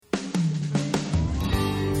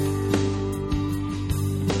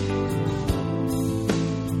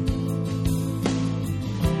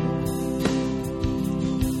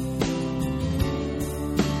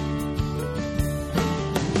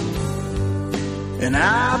And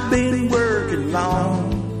I've been working long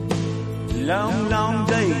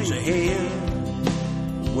days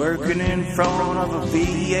ahead, working in front of a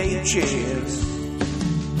VHS.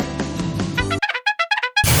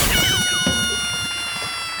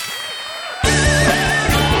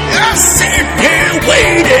 I'm sitting here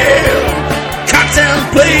waiting,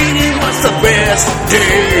 contemplating what's the best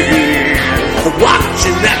day.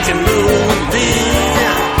 Watching that movie,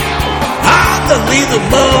 I'm the leader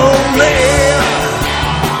Mullet.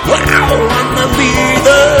 Wow, I'm the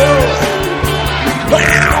leader.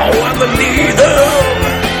 Wow, I'm the leader.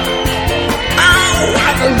 Oh,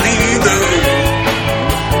 I'm the leader.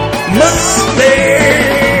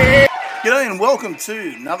 Mullet. G'day and welcome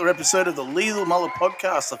to another episode of the Lethal Mullet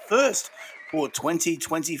Podcast, the first for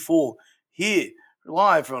 2024. Here,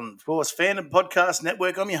 live from, of course, Fandom Podcast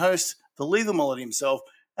Network. I'm your host, the Lethal Mullet himself,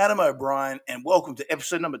 Adam O'Brien, and welcome to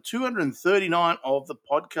episode number 239 of the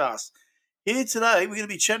podcast. Here today, we're going to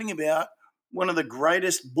be chatting about one of the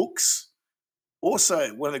greatest books,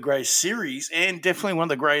 also one of the greatest series, and definitely one of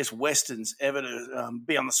the greatest westerns ever to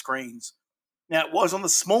be on the screens. Now, it was on the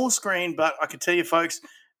small screen, but I can tell you, folks,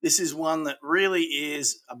 this is one that really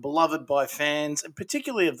is beloved by fans, and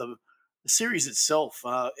particularly of the series itself.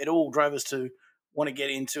 It all drove us to want to get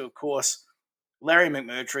into, of course, Larry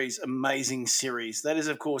McMurtry's amazing series. That is,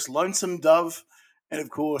 of course, Lonesome Dove, and, of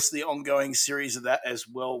course, the ongoing series of that as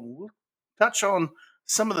well. We'll touch on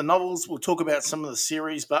some of the novels. We'll talk about some of the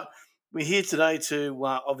series, but we're here today to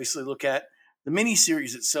obviously look at the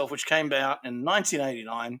mini-series itself, which came out in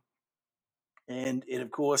 1989, and it, of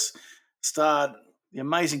course, starred the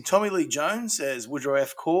amazing Tommy Lee Jones as Woodrow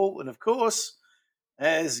F. Call, and, of course,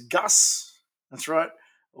 as Gus, that's right,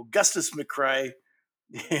 Augustus McCrae,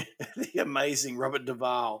 the amazing Robert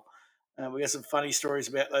Duvall. We got some funny stories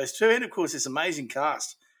about those two, and of course this amazing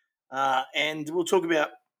cast. And we'll talk about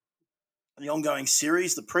the ongoing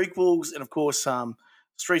series, the prequels, and of course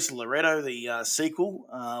Streets of Loretto, the sequel,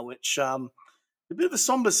 which a bit of a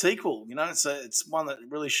somber sequel. You know, it's one that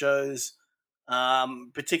really shows,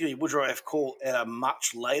 particularly Woodrow F. Call at a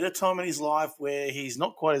much later time in his life, where he's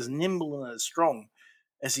not quite as nimble and as strong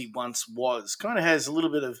as he once was. Kind of has a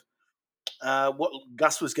little bit of what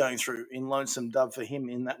Gus was going through in Lonesome Dove for him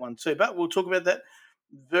in that one too. But we'll talk about that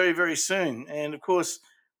very, very soon. And, of course,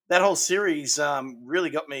 that whole series really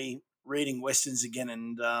got me reading Westerns again,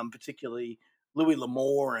 and particularly Louis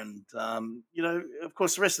L'Amour and, of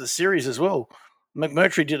course, the rest of the series as well.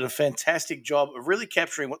 McMurtry did a fantastic job of really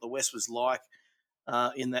capturing what the West was like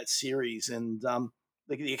in that series. And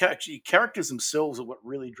the characters themselves are what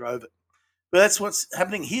really drove it. But that's what's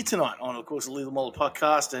happening here tonight on, of course, the Lethal Mullet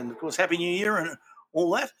Podcast, and, of course, Happy New Year and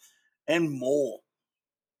all that and more.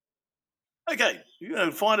 Okay, you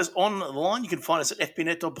can find us on the line. You can find us at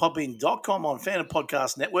fbnet.podbean.com on Fandom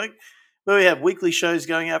Podcast Network, where we have weekly shows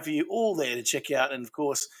going out for you all there to check out and, of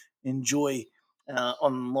course, enjoy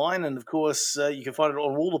online. And, of course, you can find it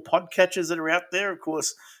on all the podcatchers that are out there. Of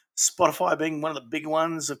course, Spotify being one of the big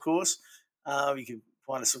ones, of course. You can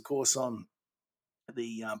find us, of course, on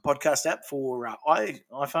the podcast app for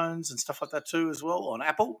iPhones and stuff like that too as well, on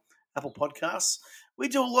Apple Podcasts. We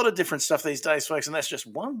do a lot of different stuff these days, folks, and that's just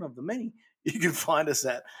one of the many you can find us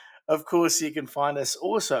at. Of course, you can find us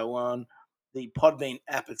also on the Podbean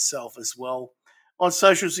app itself as well. On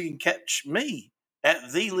socials, you can catch me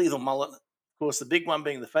at The Lethal Mullet. Of course, the big one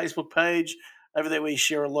being the Facebook page. Over there we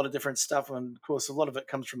share a lot of different stuff, and of course a lot of it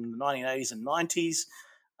comes from the 1980s and 90s.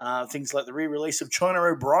 Things like the re-release of China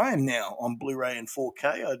O'Brien now on Blu-ray and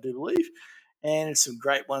 4K, I do believe, and some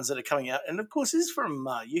great ones that are coming out. And, of course, this is from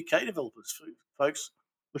UK developers, folks,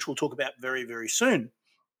 which we'll talk about very, very soon.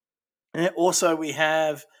 And also we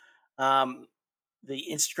have the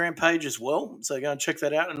Instagram page as well, so go and check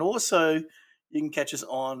that out. And also you can catch us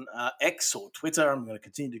on X or Twitter. I'm going to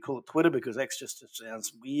continue to call it Twitter because X just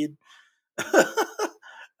sounds weird.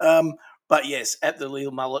 But yes, at the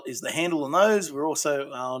Lethal Mullet is the handle on those. We're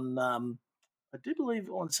also on, I do believe,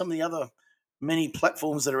 on some of the other many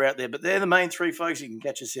platforms that are out there. But they're the main three, folks. You can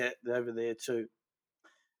catch us out over there too.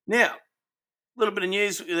 Now, a little bit of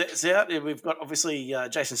news that's out. We've got, obviously,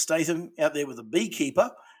 Jason Statham out there with The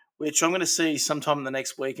Beekeeper, which I'm going to see sometime in the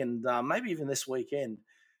next week and maybe even this weekend.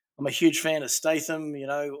 I'm a huge fan of Statham. You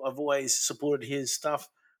know, I've always supported his stuff.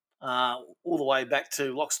 All the way back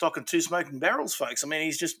to Lock, Stock and Two Smoking Barrels, folks. I mean,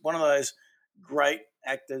 he's just one of those great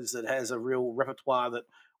actors that has a real repertoire that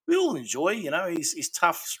we all enjoy. You know, he's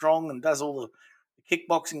tough, strong, and does all the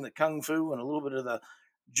kickboxing, the kung fu, and a little bit of the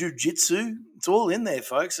jiu-jitsu. It's all in there,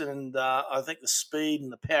 folks. And I think the speed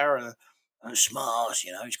and the power and the smiles,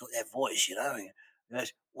 you know, he's got that voice, you know. He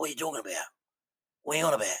goes, "What are you talking about? What are you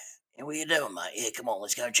on about? And what are you doing, mate? Yeah, come on,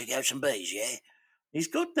 let's go and check out some bees, yeah? He's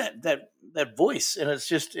got that voice, and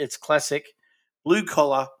it's classic, blue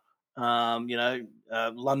collar,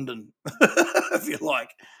 London, if you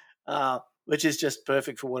like, which is just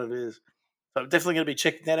perfect for what it is. So I'm definitely going to be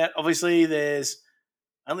checking that out. Obviously, there's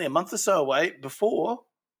only a month or so away before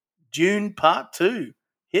June Part Two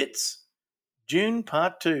hits. June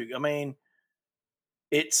Part Two. I mean,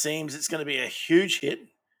 it seems it's going to be a huge hit.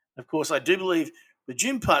 Of course, I do believe the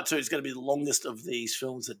June Part Two is going to be the longest of these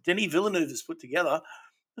films that Denis Villeneuve has put together.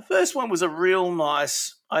 The first one was a real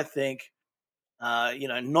nice, I think,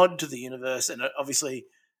 nod to the universe, and obviously,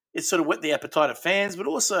 it sort of whet the appetite of fans, but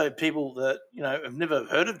also people that have never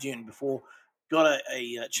heard of Dune before got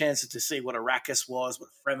a chance to see what Arrakis was, what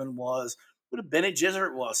Fremen was, what a Bene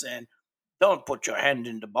Gesserit was, and don't put your hand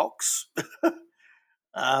in the box.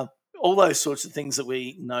 uh, all those sorts of things that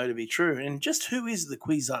we know to be true, and just who is the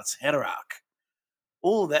Kwisatz Haderach?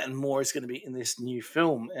 All of that and more is going to be in this new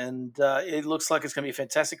film, and it looks like it's going to be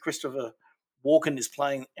fantastic. Christopher Walken is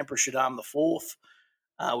playing Emperor Shaddam the Fourth.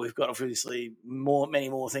 We've got obviously many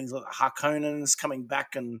more things like Harkonnens coming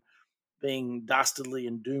back and being dastardly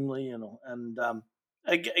and doomly,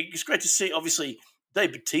 it's great to see. Obviously,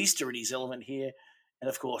 Dave Bautista in his element here, and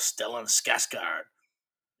of course Stellan Skarsgård,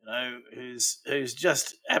 who's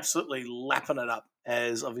just absolutely lapping it up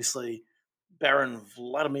as obviously Baron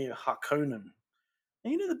Vladimir Harkonnen.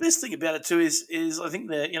 And the best thing about it too is I think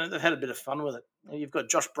that they've had a bit of fun with it. You've got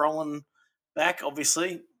Josh Brolin back,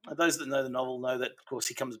 obviously. Those that know the novel know that, of course,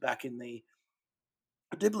 he comes back in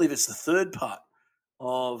I do believe it's the third part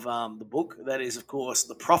of the book. That is, of course,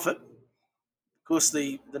 the Prophet. Of course,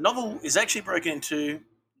 the novel is actually broken into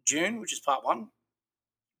June, which is part one.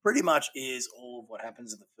 Pretty much is all of what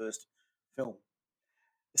happens in the first film.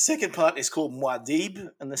 The second part is called Muad'Dib,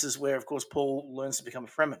 and this is where, of course, Paul learns to become a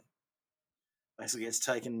Fremen. Basically gets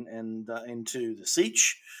taken and into the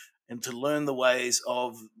Siege and to learn the ways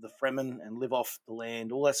of the Fremen and live off the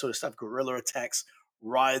land, all that sort of stuff, guerrilla attacks,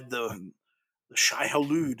 ride the Shai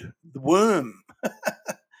Hulud, the worm.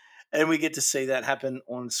 And we get to see that happen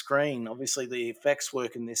on screen. Obviously, the effects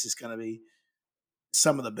work in this is going to be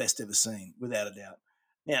some of the best ever seen, without a doubt.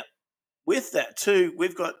 Now, with that too,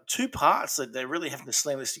 we've got two parts that they're really having to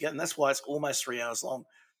slam this together, and that's why it's almost 3 hours long.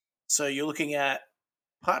 So you're looking at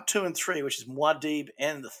part 2 and 3, which is Muad'Dib,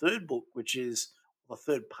 and the third book, which is the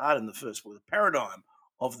third part in the first book. The paradigm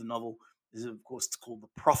of the novel is, of course, it's called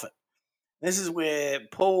The Prophet. This is where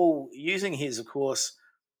Paul, using his, of course,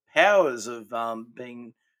 powers of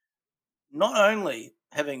being not only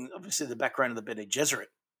having obviously the background of the Bene Gesserit,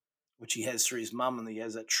 which he has through his mum, and he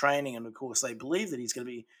has that training, and of course they believe that he's going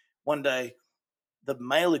to be one day the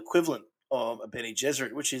male equivalent of a Bene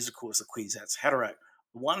Gesserit, which is, of course, the Kwisatz Haderach,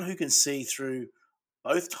 the one who can see through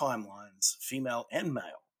both timelines, female and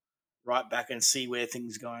male, right back and see where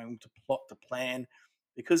things are going, to plot, to plan,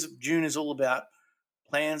 because June is all about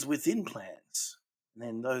plans within plans, and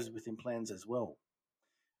then those within plans as well.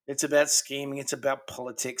 It's about scheming, it's about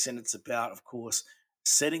politics, and it's about, of course,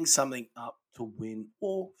 setting something up to win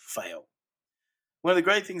or fail. One of the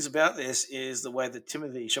great things about this is the way that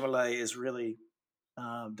Timothy Chalamet has really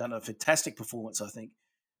done a fantastic performance, I think,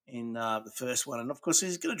 in the first one. And of course,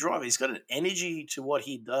 he's going to drive. He's got an energy to what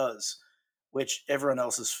he does, which everyone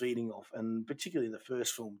else is feeding off. And particularly the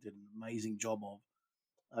first film did an amazing job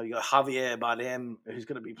of. You got Javier Bardem, who's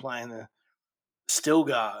going to be playing the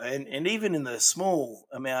Stilgar, and even in the small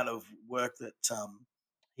amount of work that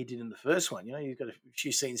he did in the first one, you've got a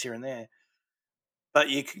few scenes here and there, but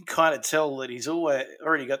you can kind of tell that he's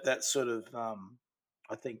already got that sort of,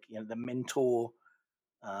 I think, the mentor,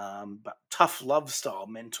 but tough love style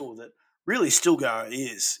mentor that really Stilgar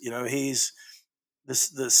is. He's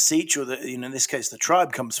the siege, or in this case, the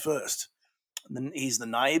tribe comes first. And then he's the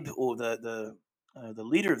naib, or the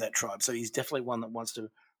leader of that tribe. So he's definitely one that wants to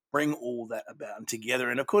bring all that about and together.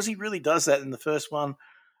 And of course, he really does that in the first one.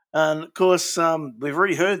 And of course, we've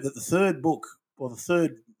already heard that the third book, or the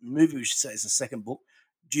third movie, we should say, is the second book,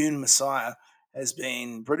 Dune Messiah, has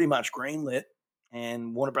been pretty much greenlit.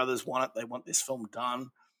 And Warner Brothers want it. They want this film done.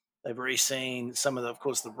 They've already seen some of of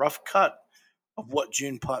course, the rough cut of what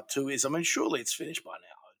Dune Part 2 is. I mean, surely it's finished by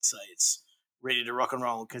now. I'd say it's ready to rock and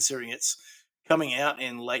roll, considering it's coming out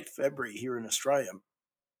in late February here in Australia.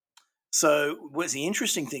 So what's the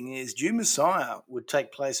interesting thing is Dune Messiah would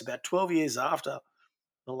take place about 12 years after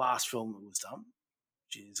the last film that was done,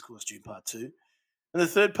 which is, of course, Dune Part 2. And the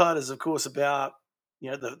third part is, of course, about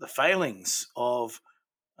the failings of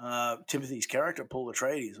Timothy's character, Paul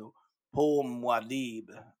Atreides, or Paul Muad'Dib.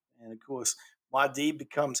 And, of course, Muad'Dib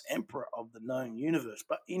becomes emperor of the known universe.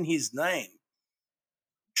 But in his name,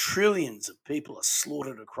 trillions of people are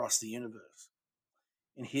slaughtered across the universe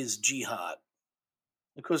in his jihad.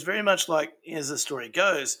 Because very much like as the story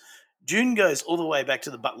goes, June goes all the way back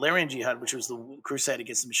to the Butlerian Jihad, which was the crusade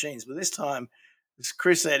against the machines. But this time, it's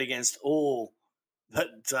crusade against all that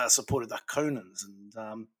supported the Conans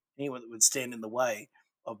and anyone that would stand in the way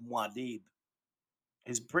of Muad'Dib.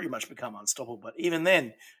 He's pretty much become unstoppable. But even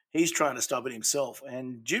then, he's trying to stop it himself.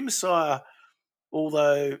 And June Messiah,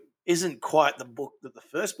 although isn't quite the book that the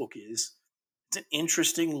first book is, it's an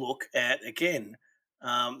interesting look at, again,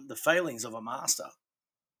 the failings of a master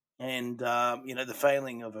and the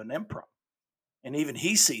failing of an emperor, and even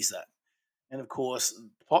he sees that. And of course,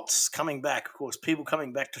 Potts coming back. Of course, people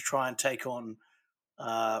coming back to try and take on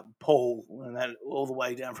Paul, and that all the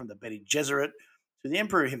way down from the Bene Gesserit to the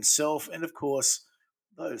emperor himself, and of course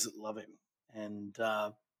those that love him. And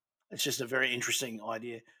it's just a very interesting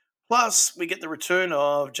idea. Plus, we get the return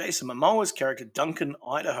of Jason Momoa's character Duncan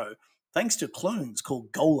Idaho, thanks to clones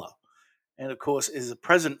called Gola, and of course is a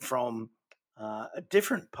present from a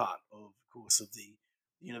different part of course of the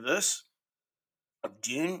universe of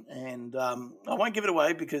Dune. And I won't give it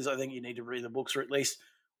away because I think you need to read the books or at least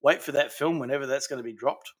wait for that film whenever that's going to be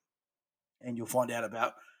dropped, and you'll find out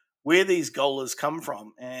about where these Golas come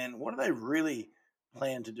from and what do they really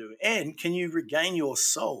plan to do, and can you regain your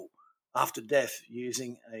soul after death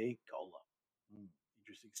using a Gola.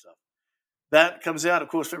 Interesting stuff. That comes out, of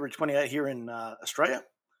course, February 28th here in Australia.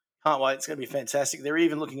 Can't wait. It's going to be fantastic. They're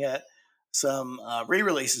even looking at some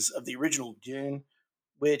re-releases of the original Dune,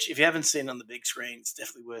 which, if you haven't seen on the big screen, it's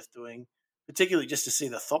definitely worth doing, particularly just to see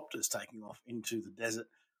the Thopters taking off into the desert.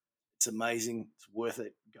 It's amazing. It's worth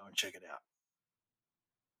it. Go and check it out.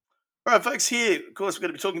 All right, folks, here, of course, we're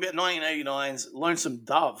going to be talking about 1989's Lonesome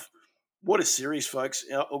Dove. What a series, folks.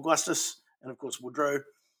 Augustus and, of course, Woodrow,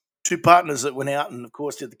 two partners that went out and, of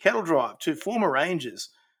course, did the cattle drive, two former Rangers,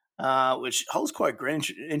 which holds quite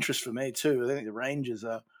great interest for me, too. I think the Rangers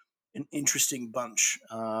are an interesting bunch.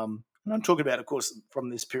 And I'm talking about, of course, from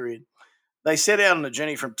this period. They set out on a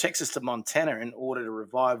journey from Texas to Montana in order to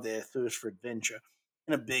revive their thirst for adventure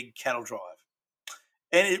in a big cattle drive.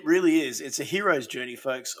 And it really is. It's a hero's journey,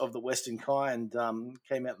 folks, of the Western kind.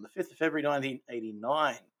 Came out on the 5th of February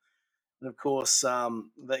 1989. And of course,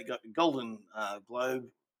 they got the Golden Globe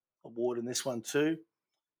Award in this one too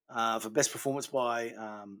for Best Performance by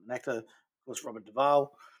an actor, of course, Robert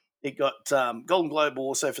Duvall. It got Golden Globe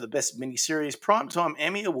also for the Best Miniseries, Primetime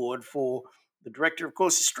Emmy Award for the director, of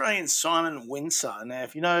course, Australian Simon Windsor. Now,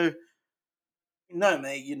 if you know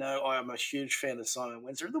me, you know I am a huge fan of Simon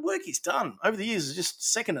Windsor. The work he's done over the years is just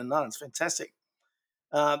second to none. It's fantastic.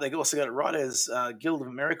 They also got a Writers Guild of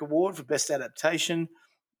America Award for Best Adaptation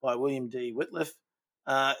by William D. Whitliff.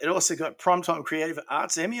 It also got Primetime Creative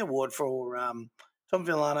Arts Emmy Award for Tom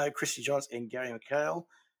Villano, Christy Johns, and Gary McHale.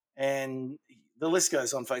 And the list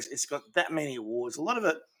goes on, folks. It's got that many awards. A lot of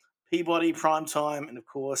it Peabody, Primetime, and of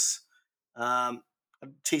course a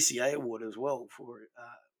TCA award as well for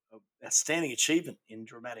outstanding achievement in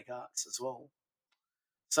dramatic arts as well.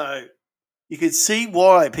 So you could see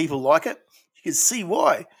why people like it. You could see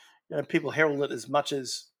why people herald it as much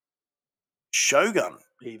as Shogun,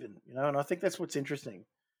 even. And I think that's what's interesting.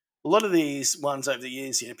 A lot of these ones over the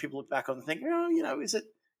years, people look back on and think, is it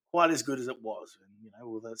quite as good as it was? And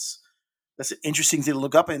well, that's an interesting thing to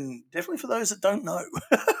look up, and definitely for those that don't know.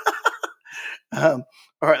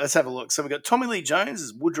 All right, let's have a look. So we've got Tommy Lee Jones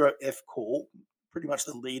as Woodrow F. Call, pretty much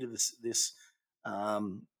the lead of this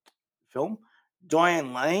film.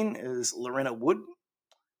 Diane Lane as Lorena Wood.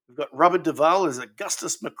 We've got Robert Duvall as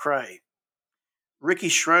Augustus McCrae. Ricky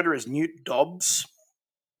Schroeder as Newt Dobbs.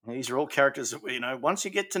 These are all characters that, once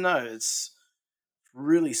you get to know, it's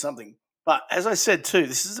really something. But as I said too,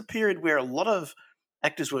 this is a period where a lot of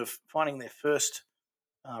actors were finding their first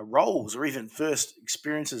roles or even first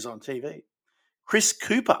experiences on TV. Chris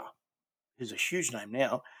Cooper, who's a huge name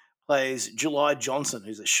now, plays July Johnson,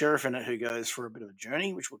 who's a sheriff in it who goes for a bit of a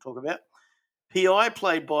journey, which we'll talk about. P.I.,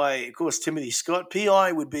 played by, of course, Timothy Scott.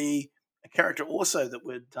 P.I. would be a character also that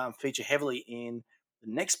would feature heavily in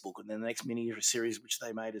the next book and then the next mini-series, which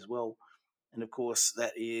they made as well. And, of course,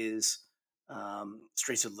 that is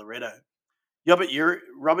Streets of Loretto. Robert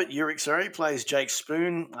Urich, plays Jake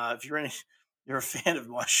Spoon. If you're a fan of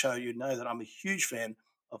my show, you know that I'm a huge fan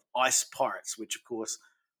of Ice Pirates, which, of course,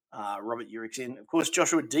 Robert Urich's in. Of course,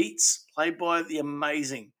 Joshua Dietz, played by the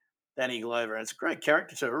amazing Danny Glover. And it's a great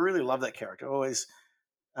character, too. I really love that character. I always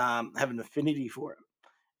have an affinity for him.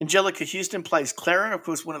 Angelica Houston plays Clara, of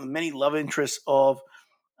course, one of the many love interests of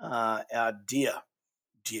our dear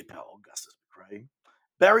pal, Augustus McCrae.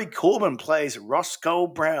 Barry Corbin plays Roscoe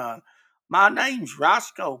Brown, My name's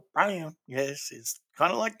Roscoe Brown. Yes, it's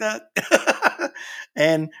kind of like that.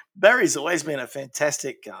 And Barry's always been a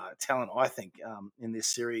fantastic talent, I think, in this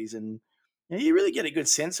series, and you really get a good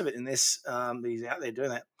sense of it in this. He's out there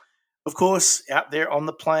doing that. Of course, out there on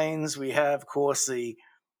the plains, we have, of course, the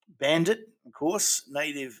bandit, of course,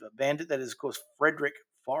 native bandit. That is, of course, Frederick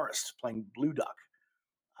Forrest playing Blue Duck.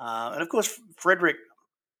 And of course, Frederick,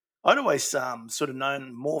 I'd always sort of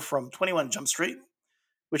known more from 21 Jump Street,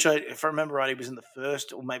 which, if I remember right, he was in the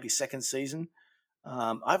first or maybe second season.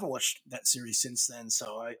 I haven't watched that series since then,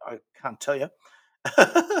 so I can't tell you.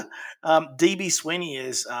 DB Sweeney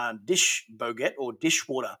is Dish Boget or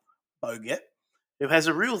Dishwater Boget, who has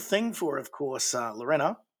a real thing for, of course,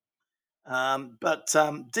 Lorena. But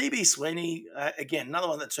DB Sweeney, again, another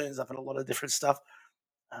one that turns up in a lot of different stuff.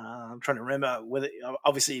 I'm trying to remember whether,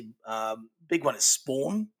 obviously, big one is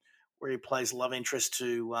Spawn, where he plays love interest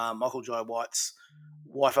to Michael Jai White's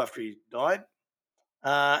wife after he died.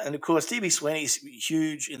 And of course, DB Sweeney's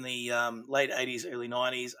huge in the late 80s, early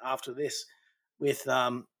 90s after this, with,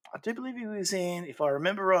 I do believe he was in, if I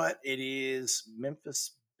remember right, it is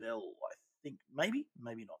Memphis Belle, I think. Maybe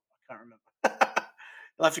not. I can't remember.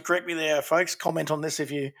 You'll have to correct me there, folks. Comment on this if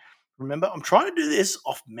you remember. I'm trying to do this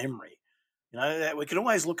off memory. We can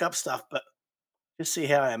always look up stuff, but just see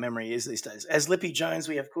how our memory is these days. As Lippy Jones,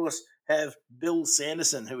 we, of course, have Bill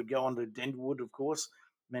Sanderson, who would go on to Denwood, of course,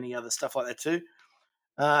 many other stuff like that too.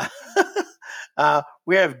 Uh,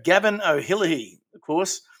 we have Gavin O'Hilley, of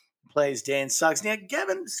course, who plays Dan Suggs. Now,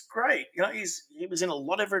 Gavin's great. He was in a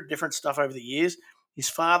lot of different stuff over the years. His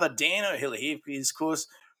father, Dan O'Hilley, is, of course,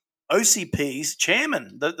 OCP's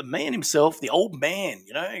chairman, the man himself, the old man.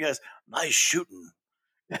 He goes, nice shooting.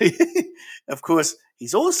 Of course,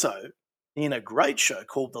 he's also in a great show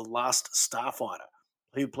called The Last Starfighter,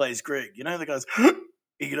 who plays Greg. The guy's,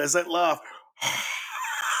 he does that laugh.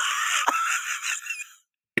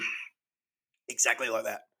 Exactly like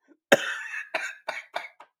that.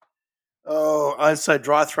 Oh, I'm so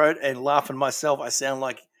dry throat and laughing myself. I sound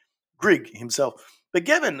like Greg himself. But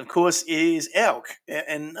Gavin, of course, is Elk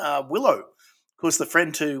and Willow, of course, the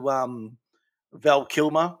friend to Val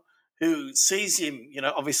Kilmer, who sees him,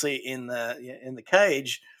 obviously in the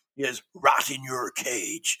cage. He goes, "Right in your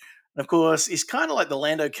cage." And of course, he's kind of like the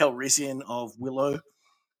Lando Calrissian of Willow.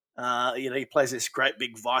 He plays this great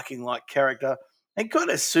big Viking-like character, and kind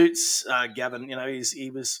of suits Gavin.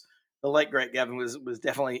 He was the late great Gavin was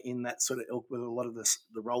definitely in that sort of ilk with a lot of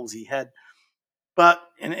the roles he had. But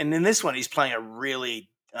and in this one, he's playing a really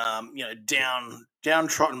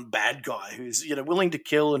downtrodden bad guy who's willing to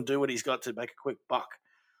kill and do what he's got to make a quick buck.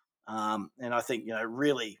 And I think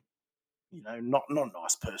really not a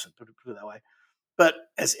nice person, put it that way. But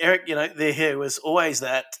as Eric, there was always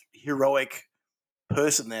that heroic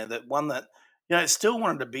person there, that one that still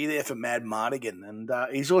wanted to be there for Mad Mardigan, and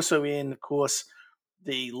he's also in, of course,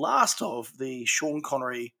 the last of the Sean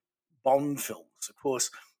Connery Bond films. Of course,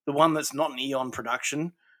 the one that's not an Eon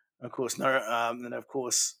production. Of course, no, and of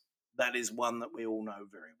course that is one that we all know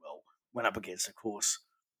very well. Went up against, of course,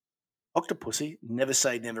 Octopussy. Never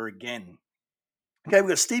Say Never Again. Okay, we've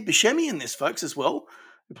got Steve Buscemi in this, folks, as well,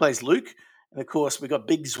 who plays Luke. And of course, we've got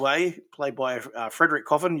Big Zway, played by Frederick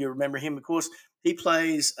Coffin. You remember him, of course. He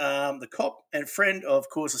plays the cop and friend, of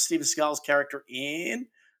course, of Steven Seagal's character in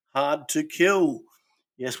Hard to Kill.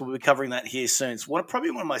 Yes, we'll be covering that here soon. It's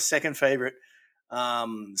probably one of my second favorite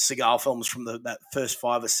Seagal films from that first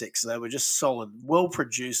 5 or 6. They were just solid, well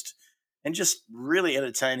produced, and just really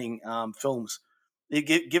entertaining films,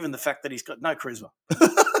 given the fact that he's got no charisma.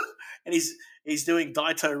 And he's doing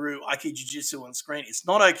Daito-Ryu Aikido Jiu-Jitsu on screen. It's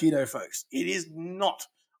not Aikido, folks. It is not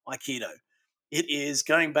Aikido. It is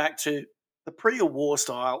going back to the pre-war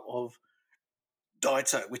style of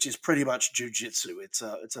Daito, which is pretty much Jiu-Jitsu. It's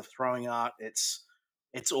a throwing art. It's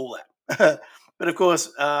all that. But of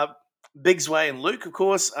course, Big Zway and Luke, of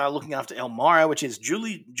course, are looking after Elmira, which is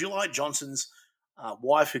Julie Johnson's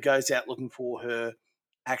wife, who goes out looking for her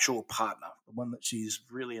actual partner, the one that she's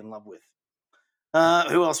really in love with.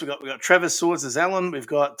 Who else we got? We got Trevor Swords as Alan. We've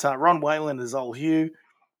got Ron Wayland as Old Hugh.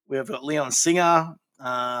 We've got Leon Singer.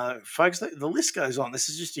 Folks, the list goes on. This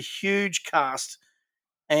is just a huge cast.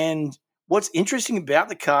 And what's interesting about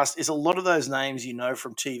the cast is a lot of those names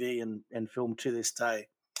from TV and film to this day.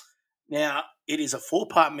 Now, it is a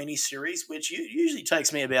 4-part miniseries, which usually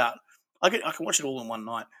takes me about, I can watch it all in one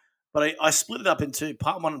night. But I split it up into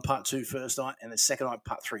part 1 and part 2 first night, and the second night,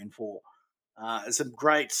 part 3 and 4. There's some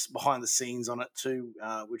great behind the scenes on it too,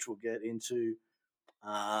 which we'll get into.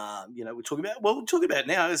 We'll talk about it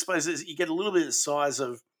now. I suppose you get a little bit of the size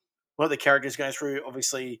of what the characters go through.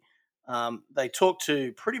 Obviously, they talk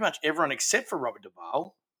to pretty much everyone except for Robert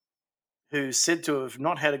Duvall, who's said to have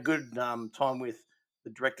not had a good time with the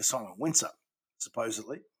director Simon Windsor,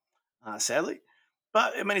 supposedly, sadly.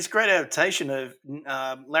 But I mean, it's a great adaptation of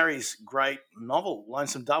Larry's great novel,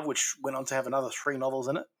 Lonesome Dove, which went on to have another three novels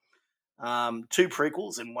in it, two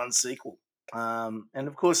prequels and one sequel. And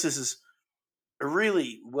of course, this is a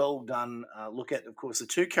really well done look at. Of course, the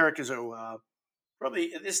two characters are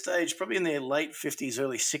probably at this stage, probably in their late 50s,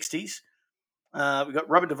 early 60s. We've got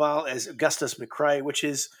Robert Duvall as Augustus McCrae, which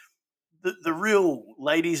is the real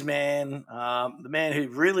ladies' man, the man who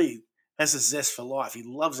really has a zest for life. He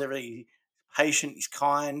loves everything. He's patient. He's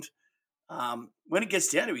kind. When it gets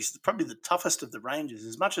down to it, he's probably the toughest of the Rangers.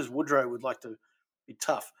 As much as Woodrow would like to be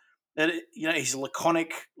tough, he's a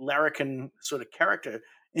laconic, larrikin sort of character.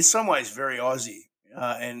 In some ways, very Aussie.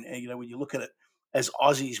 And when you look at it as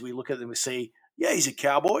Aussies, we look at them and see, yeah, he's a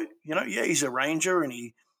cowboy. Yeah, he's a ranger, and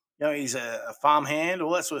he's a farmhand,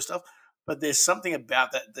 all that sort of stuff. But there's something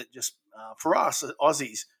about that just for us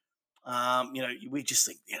Aussies, we just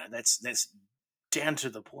think, that's down to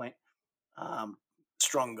the point. Um,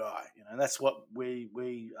 Strong guy. That's what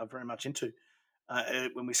we are very much into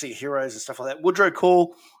when we see heroes and stuff like that. Woodrow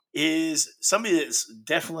Call is somebody that's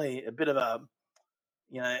definitely a bit of a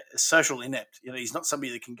social inept. He's not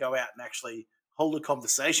somebody that can go out and actually hold a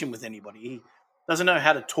conversation with anybody. He doesn't know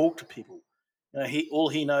how to talk to people.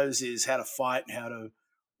 He knows is how to fight and how to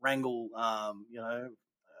wrangle,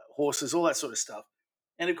 horses, all that sort of stuff.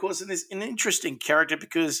 And of course, and there's an interesting character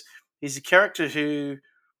because he's a character who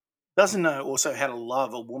doesn't know also how to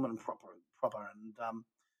love a woman proper. And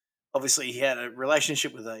obviously, he had a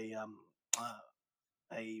relationship with a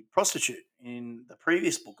prostitute in the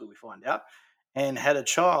previous book that we find out, and had a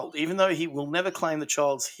child, even though he will never claim the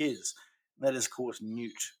child's his. That is, of course,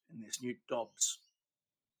 Newt, and there's Newt Dobbs.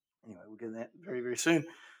 Anyway, we'll get to that very, very soon.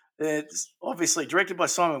 It's obviously directed by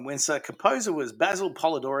Simon Windsor. Composer was Basil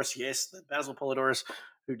Polidorus. Yes, the Basil Polidorus,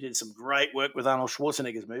 who did some great work with Arnold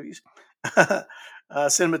Schwarzenegger's movies.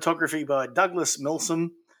 Cinematography by Douglas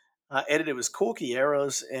Milsom. Editor was Corky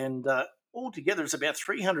Arrows. And altogether, it's about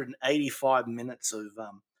 385 minutes of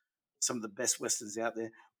some of the best westerns out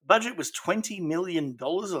there. Budget was $20 million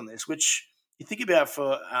on this, which you think about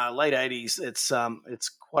for late 80s, it's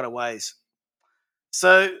quite a ways.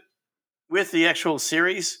 So with the actual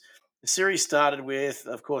series, the series started with,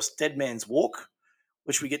 of course, Dead Man's Walk,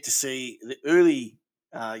 which we get to see the early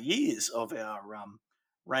years of our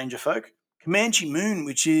Ranger folk. Comanche Moon,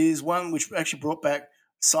 which is one which actually brought back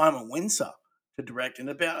Simon Windsor to direct in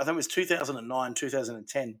about, I think it was 2009,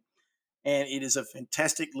 2010. And it is a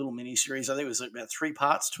fantastic little mini series. I think it was about three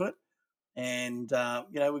parts to it. And,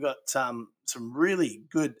 we got some really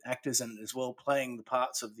good actors in it as well, playing the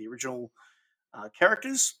parts of the original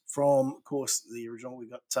characters from, of course, the original.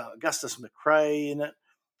 We've got Augustus McCrae in it.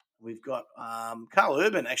 We've got Carl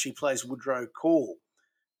Urban actually plays Woodrow Call.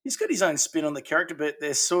 He's got his own spin on the character, but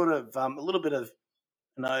there's sort of a little bit of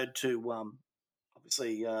an ode to,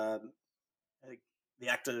 obviously, the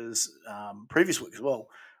actor's previous work as well,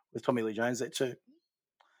 with Tommy Lee Jones there too.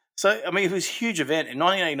 So, I mean, it was a huge event in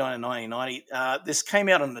 1989 and 1990. This came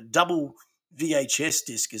out on a double VHS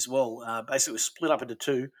disc as well. Basically, it was split up into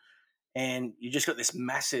two, and you just got this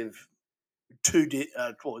massive in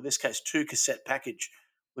this case, two cassette package,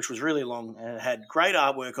 which was really long and it had great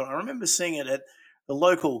artwork on it. I remember seeing it at the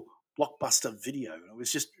local Blockbuster Video.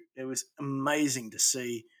 It was amazing to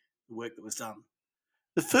see the work that was done.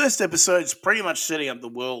 The first episode is pretty much setting up the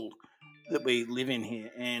world that we live in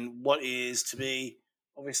here and what is to be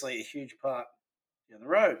obviously a huge part down the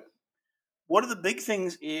road. One of the big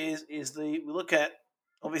things is we look at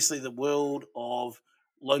obviously the world of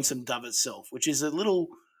Lonesome Dove itself, which is a little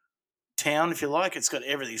town, if you like. It's got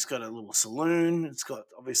everything. It's got a little saloon. It's got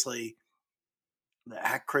obviously the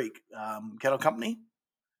Hack Creek Cattle Company,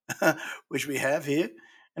 which we have here,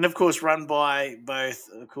 and of course run by both,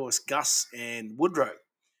 of course, Gus and Woodrow.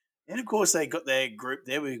 And of course they got their group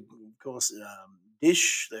there. We, of course,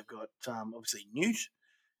 Dish. They've got obviously Newt.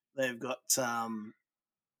 They've got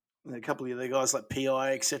a couple of other guys like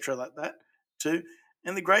PI, etc., like that too.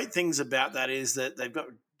 And the great things about that is that they've got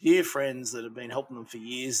dear friends that have been helping them for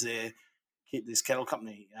years there, keep this cattle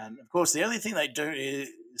company. And of course, the only thing they do is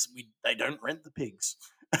they don't rent the pigs,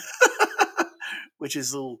 which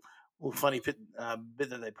is a little funny bit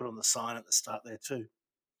that they put on the sign at the start there too.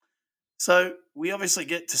 So we obviously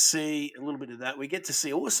get to see a little bit of that. We get to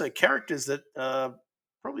see also characters that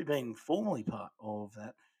probably been formerly part of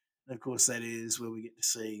that. And of course, that is where we get to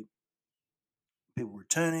see people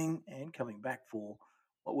returning and coming back for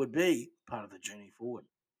what would be part of the journey forward.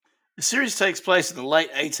 The series takes place in the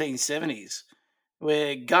late 1870s,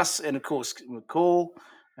 where Gus and, of course, McCall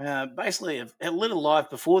Basically, have led a life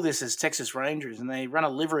before this as Texas Rangers, and they run a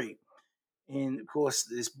livery in, of course,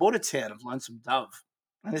 this border town of Lonesome Dove.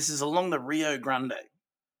 And this is along the Rio Grande.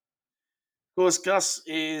 Of course, Gus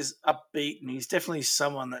is upbeat, and he's definitely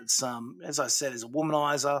someone that's, as I said, is a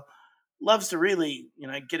womanizer, loves to really,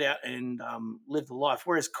 get out and live the life.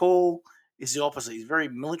 Whereas Cole is the opposite. He's very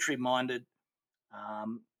military minded,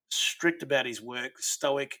 strict about his work,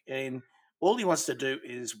 stoic, and all he wants to do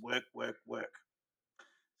is work, work, work.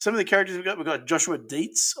 Some of the characters we've got Joshua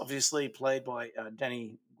Dietz, obviously played by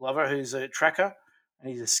Danny Glover, who's a tracker and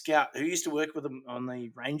he's a scout who used to work with him on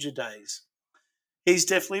the Ranger days. He's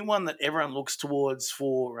definitely one that everyone looks towards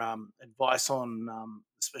for advice on,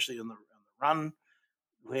 especially on the run,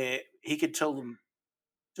 where he could tell them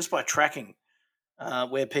just by tracking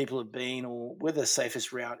where people have been or where the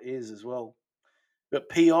safest route is as well. But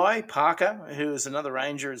PI Parker, who is another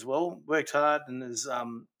ranger as well, worked hard and is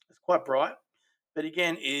quite bright, but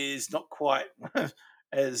again is not quite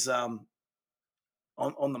as on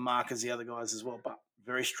the mark as the other guys as well, but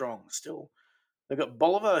very strong still. They've got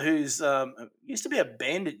Bolivar, who's used to be a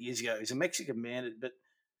bandit years ago. He's a Mexican bandit, but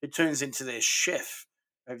it turns into their chef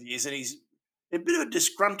over the years, and he's a bit of a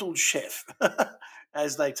disgruntled chef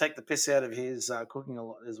as they take the piss out of his cooking a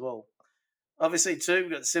lot as well. Obviously, too,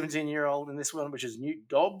 we've got 17-year-old in this one, which is Newt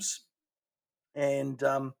Dobbs, and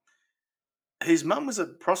his mum was a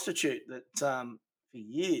prostitute that for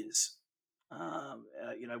years,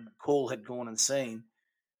 Call had gone and seen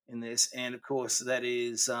in this, and of course that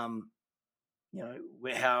is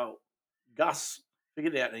where how Gus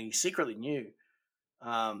figured out, and he secretly knew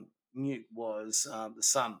Newt was the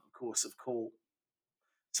son, of course, of Call.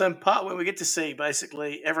 So in part when we get to see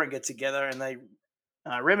basically everyone get together and they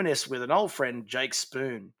reminisce with an old friend, Jake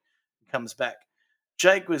Spoon, who comes back.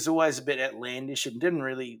 Jake was always a bit outlandish and didn't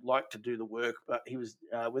really like to do the work, but he was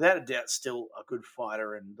without a doubt still a good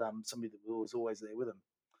fighter and somebody that was always there with him.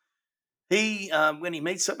 He, when he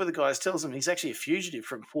meets up with the guys, tells them he's actually a fugitive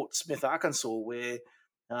from Fort Smith, Arkansas, where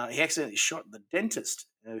he accidentally shot the dentist,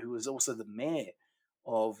 who was also the mayor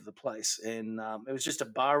of the place, and it was just a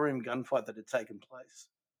barroom gunfight that had taken place.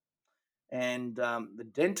 And the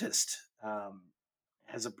dentist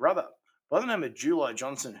has a brother by the name of July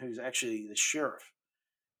Johnson, who's actually the sheriff.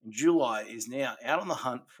 And July is now out on the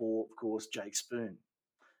hunt for, of course, Jake Spoon.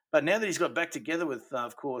 But now that he's got back together with,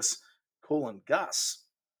 of course, Cole and Gus,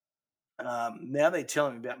 now they tell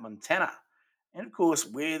him about Montana and, of course,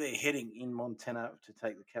 where they're heading in Montana to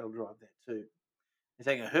take the cattle drive there too.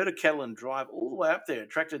 They're taking a herd of cattle and drive all the way up there,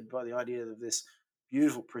 attracted by the idea of this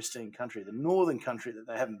beautiful, pristine country, the northern country that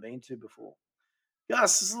they haven't been to before.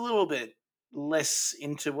 Gus is a little bit less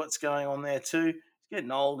into what's going on there too. He's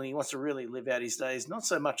getting old and he wants to really live out his days, not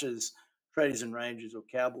so much as traders and rangers or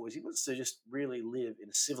cowboys. He wants to just really live in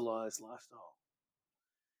a civilized lifestyle.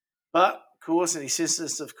 But of course, and he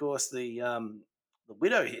says of course, the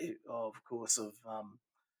widow here, of course, of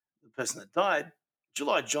the person that died,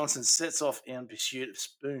 July Johnson sets off in pursuit of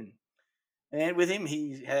Spoon, and with him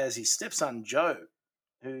he has his stepson Joe,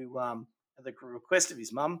 who, at the request of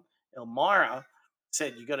his mum Elmira,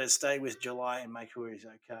 said you got to stay with July and make sure he's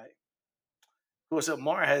okay. Of course,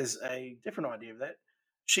 Elmira has a different idea of that.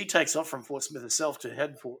 She takes off from Fort Smith herself to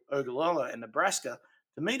head for Ogallala in Nebraska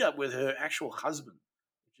to meet up with her actual husband,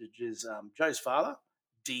 which is Joe's father,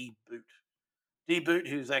 D. Boot. D. Boot,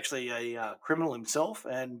 who's actually a criminal himself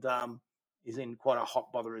and is in quite a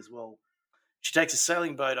hot bother as well. She takes a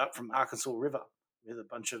sailing boat up from Arkansas River with a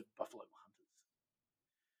bunch of buffalo hunters.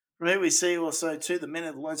 From here we see also too the men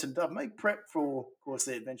of the Lonesome Dove make prep for, of course,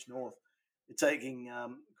 their adventure north. They're taking,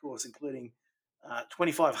 of course, including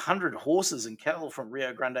 2,500 horses and cattle from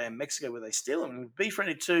Rio Grande and Mexico, where they steal them, and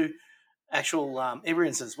befriended two actual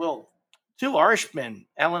Ibrians as well. Two Irishmen,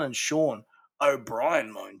 Alan and Sean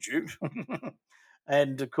O'Brien, mind you.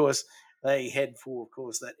 And of course, they head for, of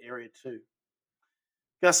course, that area too.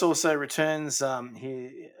 Gus also returns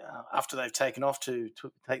here after they've taken off to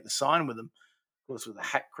take the sign with them, of course, with the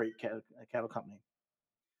Hat Creek Cattle Company.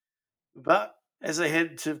 But as they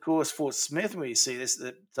head to, of course, Fort Smith, where you see this,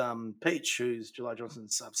 that Peach, who's July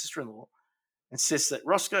Johnson's sister-in-law, insists that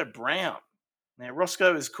Roscoe Brown. Now,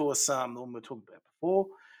 Roscoe is, of course, the one we were talking about before,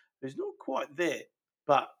 who's not quite there,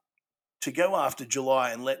 but to go after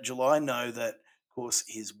July and let July know that, of course,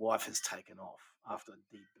 his wife has taken off after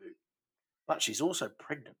the boot. But she's also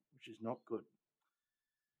pregnant, which is not good.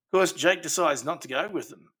 Of course, Jake decides not to go with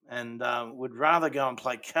them and would rather go and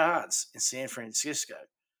play cards in San Francisco.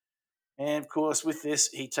 And of course, with this,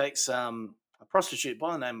 he takes a prostitute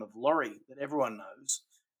by the name of Laurie that everyone knows,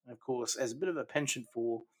 and of course, as a bit of a penchant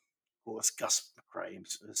for, of course, Gus McRae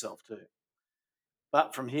herself too.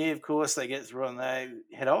 But from here, of course, they get through and they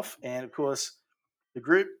head off. And of course, the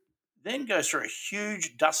group then goes through a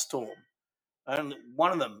huge dust storm. Only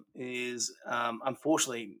one of them is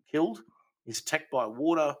unfortunately killed. He's attacked by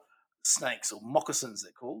water snakes or moccasins,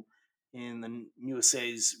 they're called, in the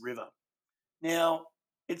Nueces River. Now,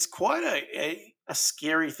 it's quite a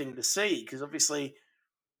scary thing to see because obviously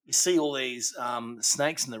you see all these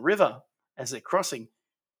snakes in the river as they're crossing,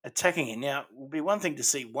 attacking it. Now, it would be one thing to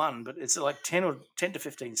see one, but it's like 10 to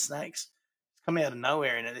 15 snakes coming out of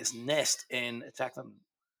nowhere into this nest and attack them,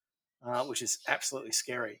 which is absolutely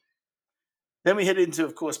scary. Then we head into,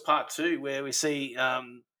 of course, part two, where we see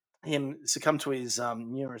him succumb to his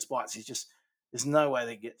numerous bites. There's no way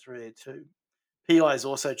they get through there too. PI is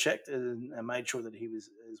also checked and made sure that he was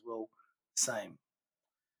as well same.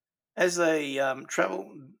 As they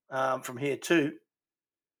travel from here too,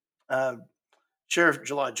 uh, Sheriff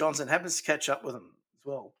July Johnson happens to catch up with them as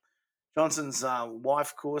well. Johnson's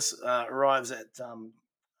wife, of course, arrives at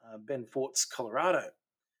Ben Fort's Colorado.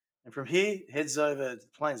 And from here, heads over to the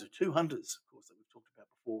plains with two hunters, of course, that we've talked about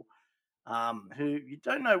before, who you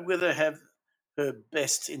don't know whether have her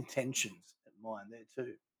best intentions at mind there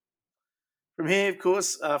too. From here, of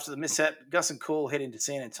course, after the mishap, Gus and Call head into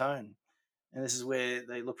San Antonio. And this is where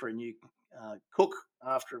they look for a new cook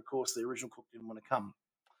after, of course, the original cook didn't want to come.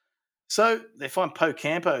 So they find Poe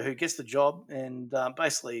Campo, who gets the job, and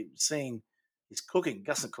basically seeing his cooking,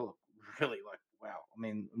 Gus and Call really like, wow. I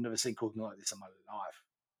mean, I've never seen cooking like this in my life.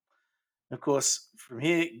 Of course, from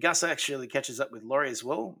here, Gus actually catches up with Laurie as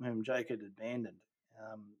well, whom Jake had abandoned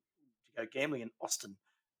to go gambling in Austin,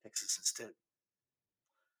 Texas instead.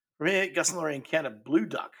 From here, Gus and Laurie encounter Blue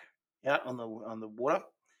Duck out on the water.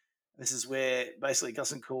 This is where basically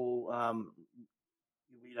Gus and Cool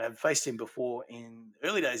have faced him before in the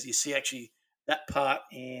early days. You see actually that part,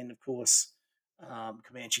 and of course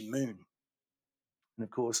Comanche Moon, and of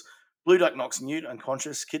course Blue Duck knocks Newt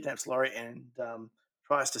unconscious, kidnaps Laurie, and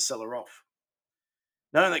tries to sell her off.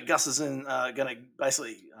 Knowing that Gus is going to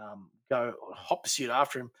basically go hot pursuit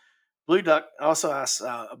after him, Blue Duck also asks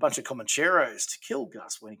a bunch of Comancheros to kill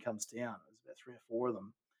Gus when he comes down. There's about 3 or 4 of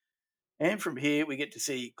them. And from here, we get to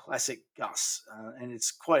see classic Gus, and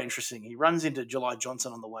it's quite interesting. He runs into July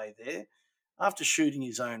Johnson on the way there after shooting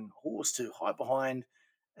his own horse to hide behind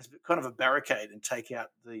as kind of a barricade and take out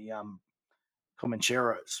the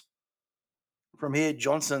Comancheros. From here,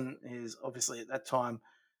 Johnson is obviously at that time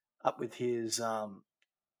up with his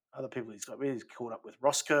other people he's got. He's caught up with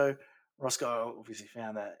Roscoe. Roscoe obviously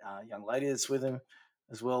found that young lady that's with him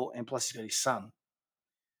as well, and plus he's got his son.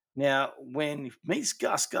 Now, when he meets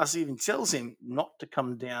Gus, Gus even tells him not to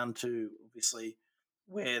come down to obviously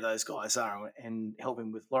where those guys are and help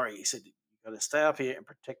him with Laurie. He said, "You've got to stay up here and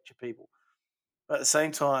protect your people." But at the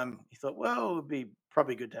same time, he thought, well, it would be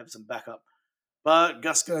probably good to have some backup. But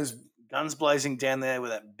Gus goes guns blazing down there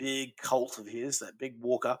with that big Colt of his, that big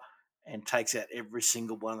Walker, and takes out every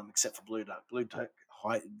single one of them except for Blue Duck. Blue Duck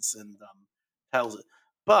hides and tails it.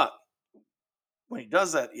 But when he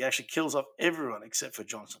does that, he actually kills off everyone except for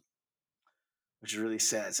Johnson, which is really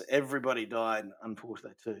sad. So everybody died,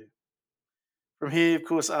 unfortunately, too. From here, of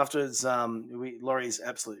course, afterwards, Laurie's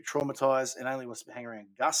absolutely traumatized and only wants to hang around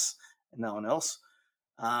Gus and no one else.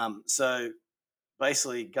 So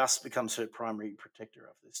basically, Gus becomes her primary protector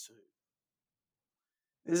of this too.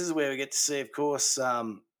 This is where we get to see, of course,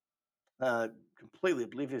 completely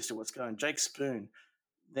oblivious to what's going on, Jake Spoon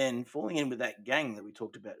then falling in with that gang that we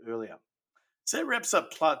talked about earlier. So that wraps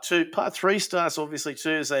up part 2. Part 3 starts obviously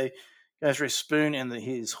too as they go through Spoon and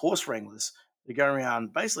his horse wranglers. They're going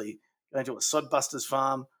around basically going to a sodbusters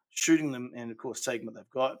farm, shooting them, and of course taking what they've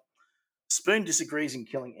got. Spoon disagrees in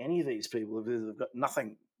killing any of these people. They've got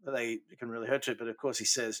nothing that they can really hurt to, but of course he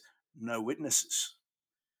says no witnesses.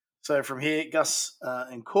 So from here, Gus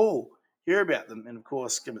and Call hear about them and of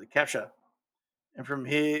course give them the capture. And from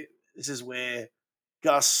here, this is where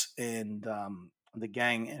Gus and the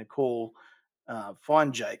gang and Call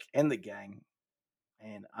find Jake and the gang,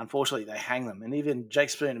 and unfortunately they hang them. And even Jake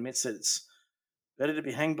Spoon admits that it's better to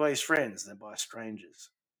be hanged by his friends than by strangers.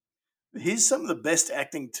 Here's some of the best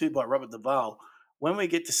acting too by Robert Duvall. When we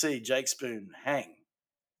get to see Jake Spoon hang,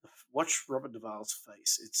 watch Robert Duvall's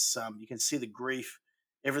face. It's you can see the grief,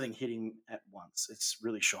 everything hitting at once. It's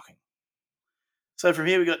really shocking. So from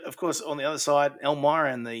here we got, of course, on the other side,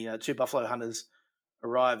 Elmira and the 2 buffalo hunters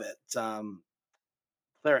arrive at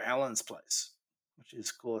Clara Allen's place, which is,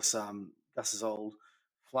 of course, Gus's old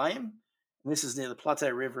flame. And this is near the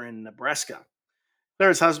Platte River in Nebraska.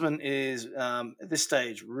 Clara's husband is, at this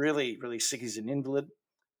stage, really, really sick. He's an invalid,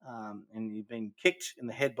 and he's been kicked in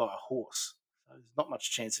the head by a horse. So there's not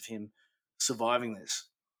much chance of him surviving this.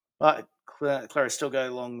 But Clara still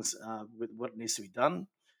goes along with what needs to be done.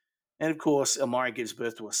 And of course, Elmira gives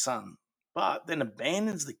birth to a son, but then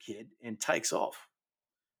abandons the kid and takes off.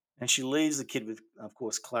 And she leaves the kid with, of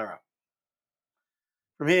course, Clara.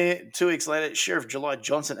 From here, 2 weeks later, Sheriff July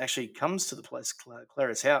Johnson actually comes to the place,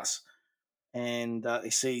 Clara's house, and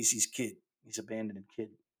he sees his kid, his abandoned kid.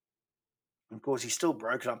 And of course, he's still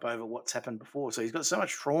broken up over what's happened before. So he's got so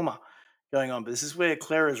much trauma going on. But this is where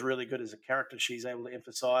Clara is really good as a character. She's able to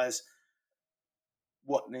emphasize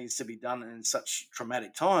what needs to be done in such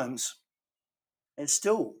traumatic times and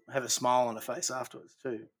still have a smile on her face afterwards,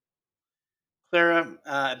 too. Clara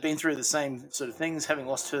had been through the same sort of things, having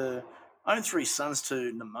lost her own 3 sons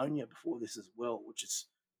to pneumonia before this as well, which is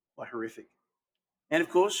quite horrific. And of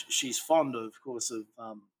course, she's fond, of course, of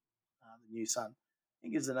the new son. I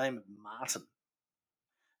think is the name of Martin.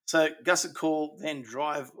 So Gus and Cole then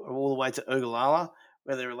drive all the way to Ogallala,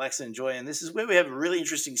 where they relax and enjoy. And this is where we have a really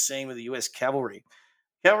interesting scene with the U.S. cavalry.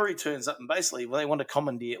 Cavalry turns up and basically, well, they want to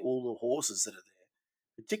commandeer all the horses that are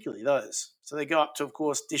there, particularly those. So they go up to, of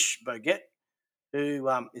course, Dish Boget, who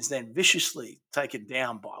is then viciously taken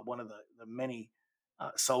down by one of the many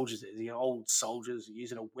soldiers there, the old soldiers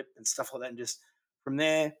using a whip and stuff like that. And just from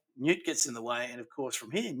there, Newt gets in the way. And of course,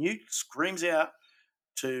 from here, Newt screams out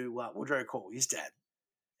to Woodrow Call, his dad.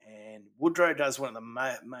 And Woodrow does one of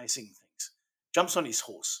the amazing things jumps on his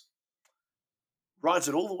horse, rides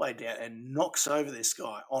it all the way down, and knocks over this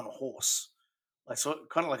guy on a horse, like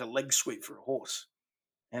kind of like a leg sweep for a horse.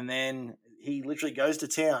 And then he literally goes to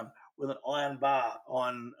town with an iron bar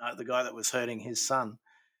on the guy that was hurting his son.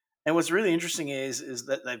 And what's really interesting is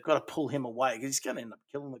that they've got to pull him away because he's going to end up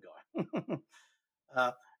killing the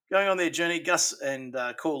guy. Going on their journey, Gus and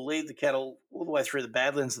Cole lead the cattle all the way through the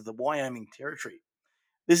Badlands of the Wyoming Territory.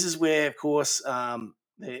 This is where, of course,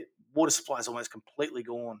 the water supply is almost completely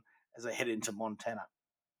gone as they head into Montana.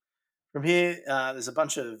 From here, there's a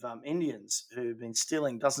bunch of Indians who've been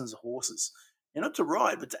stealing dozens of horses, and not to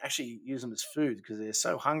ride, but to actually use them as food because they're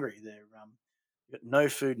so hungry. They've got no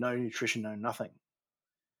food, no nutrition, no nothing.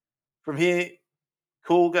 From here,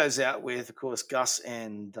 Cool goes out with, of course, Gus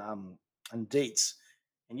and Dietz,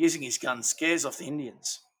 and using his gun scares off the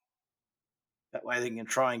Indians. That way, they can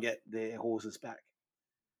try and get their horses back.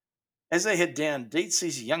 As they head down, Dietz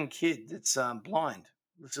sees a young kid that's blind.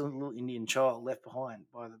 This little Indian child left behind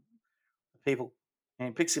by the people,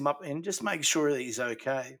 and picks him up and just makes sure that he's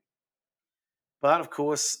okay. But of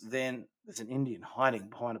course, then there's an Indian hiding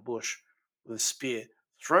behind a bush with a spear,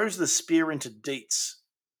 throws the spear into Dietz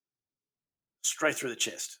straight through the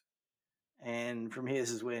chest. And from here, this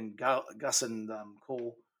is when Gus and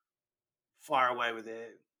Cole fire away with their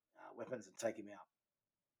weapons and take him out.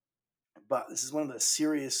 But this is one of the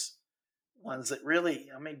serious ones that really,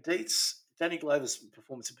 I mean, Danny Glover's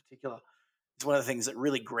performance in particular, is one of the things that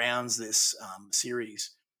really grounds this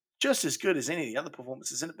series. Just as good as any of the other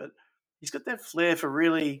performances in it, but he's got that flair for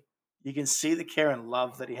really, you can see the care and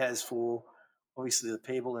love that he has for obviously the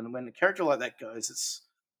people. And when a character like that goes, it's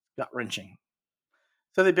gut wrenching.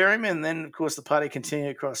 So they bury him, and then, of course, the party continue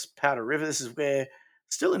across Powder River. This is where,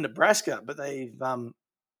 still in Nebraska, but they've,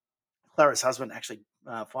 Clara's husband actually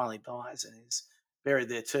finally dies and is buried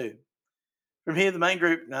there too. From here, the main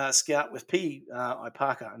group scout with I.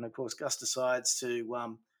 Parker, and of course, Gus decides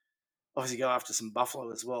to obviously go after some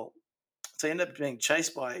buffalo as well. So they end up being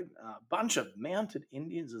chased by a bunch of mounted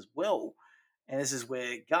Indians as well. And this is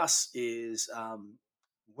where Gus is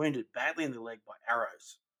wounded badly in the leg by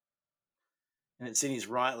arrows. And it's in his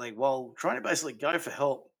right leg. While trying to basically go for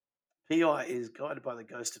help, PI is guided by the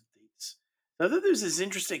ghost of Dietz. So I thought this is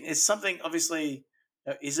interesting. It's something, obviously,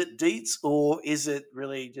 is it Dietz or is it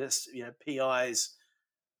really just, PI's,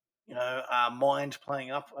 mind playing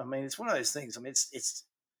up? I mean, it's one of those things. I mean, it's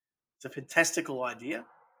a fantastical idea,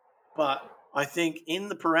 but I think in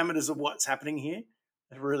the parameters of what's happening here,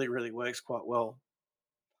 it really, really works quite well.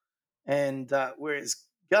 And whereas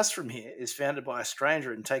Gus from here is founded by a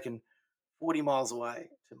stranger and taken 40 miles away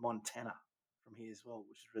to Montana from here as well,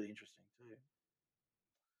 which is really interesting too.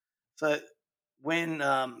 So when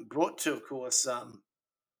brought to, of course,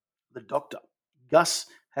 the doctor, Gus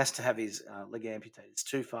has to have his leg amputated. It's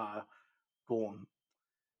too far gone.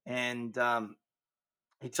 And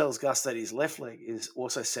he tells Gus that his left leg is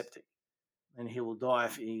also septic and he will die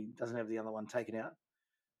if he doesn't have the other one taken out.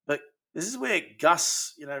 But this is where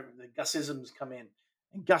Gus, the Gusisms come in.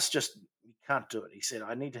 And Gus just he can't do it. He said,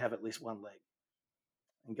 I need to have at least one leg.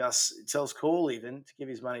 And Gus tells Cole even to give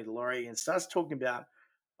his money to Laurie and starts talking about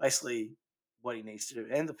basically what he needs to do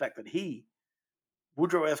and the fact that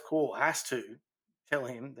Woodrow F. Cole, has to tell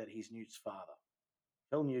him that he's Newt's father.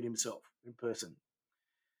 Tell Newt himself in person.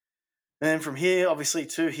 And then from here, obviously,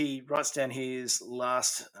 too, he writes down his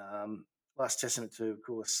last testament to, of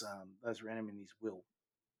course, those around him in his will.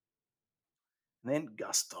 And then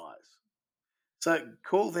Gus dies. So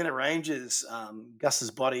Cole then arranges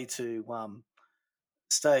Gus's body to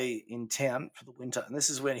stay in town for the winter, and this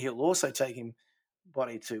is when he'll also take him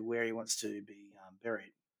body to where he wants to be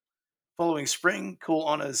buried. Following spring, Cole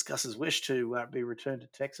honors Gus's wish to be returned to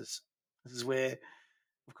Texas. This is where,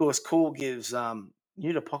 of course, Cole gives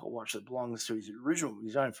Newt a pocket watch that belongs to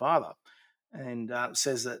his own father, and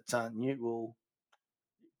says that Newt will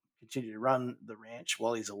continue to run the ranch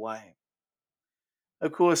while he's away.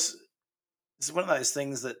 Of course, this is one of those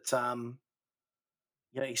things that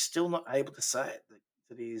he's still not able to say it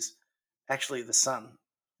that he's actually the son.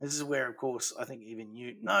 This is where, of course, I think even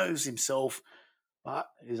Newt knows himself, but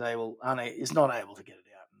is not able to get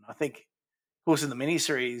it out. And I think, of course, in the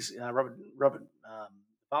miniseries, Robert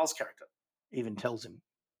Duvall's character even tells him.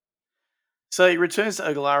 So he returns to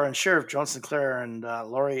Ogallala, and Sheriff Johnson, Clara, and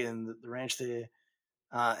Laurie and the ranch there,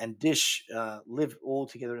 and Dish live all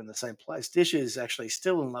together in the same place. Dish is actually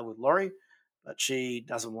still in love with Laurie, but she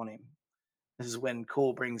doesn't want him. This is when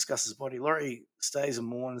Cole brings Gus's body. Laurie stays and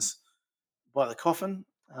mourns by the coffin,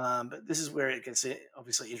 but this is where it gets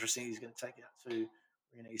obviously interesting. He's going to take it out to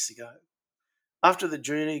where he needs to go. After the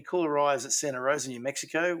journey, Cole arrives at Santa Rosa, New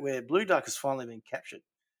Mexico, where Blue Duck has finally been captured.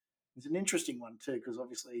 It's an interesting one too, because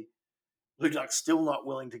obviously Blue Duck's still not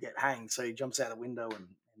willing to get hanged, so he jumps out a window and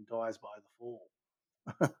dies by the fall.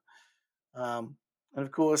 And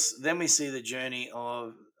of course, then we see the journey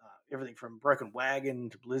of everything from broken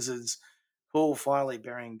wagon to blizzards. Paul finally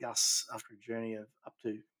burying Gus after a journey of up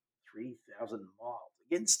to 3,000 miles.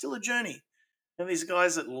 Again, still a journey. And these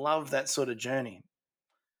guys that love that sort of journey.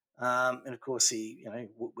 And of course, he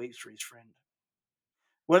weeps for his friend.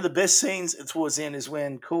 One of the best scenes towards the end is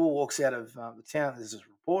when Cool walks out of the town. There's this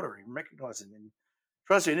reporter. He recognizes him and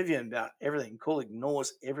tries to interview him about everything. Cool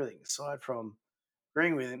ignores everything aside from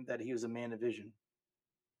agreeing with him that he was a man of vision.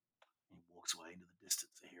 He walks away into the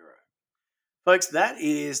distance, a hero. Folks, that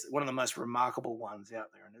is one of the most remarkable ones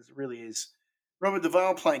out there, and it really is. Robert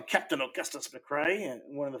Duvall playing Captain Augustus McRae,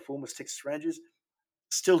 one of the foremost Texas Rangers.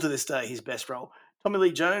 Still to this day, his best role. Tommy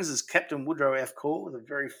Lee Jones as Captain Woodrow F. Cole with a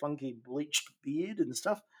very funky bleached beard and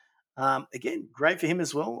stuff. Again, great for him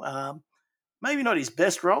as well. Maybe not his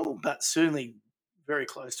best role, but certainly very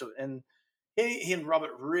close to it. And he and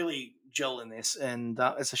Robert really gel in this, and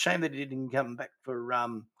it's a shame that he didn't come back for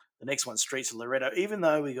the next one, Streets of Loretto, even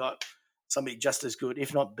though we got somebody just as good,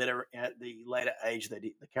 if not better, at the later age that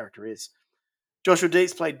the character is. Joshua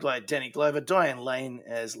Dietz played by Danny Glover, Diane Lane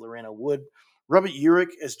as Lorena Wood, Robert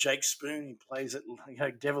Urich as Jake Spoon. He plays it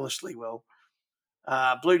devilishly well.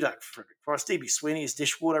 Blue Duck, Frederick Forrest, D.B. Sweeney as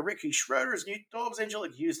Dishwater, Ricky Schroeder as Newt Dobbs,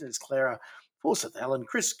 Angelique Houston as Clara, Forsyth Allen,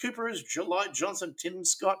 Chris Cooper as Light Johnson, Tim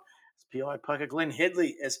Scott as P.I. Parker, Glenn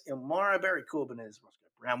Headley as Elmira, Barry Corbin as Roscoe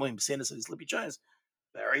Brown, William Sanderson as Lippy Jones,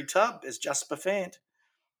 Barry Tubb as Jasper Fant,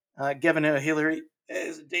 Gavin Hillary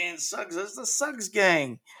as Dan Suggs as the Suggs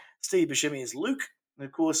Gang, Steve Buscemi as Luke, and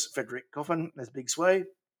of course Frederick Coffin as Big Sway, and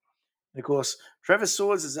of course Travis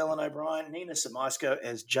Swords as Ellen O'Brien, Nina Samisko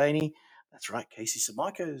as Janie. That's right, Casey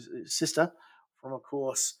Samisko's sister from, of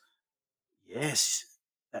course, yes,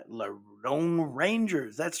 that Lone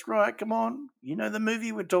Rangers. That's right. Come on, you know the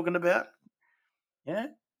movie we're talking about. Yeah,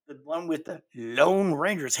 the one with the Lone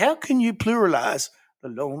Rangers. How can you pluralize the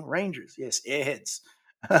Lone Rangers? Yes, airheads.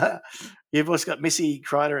 You've also got Missy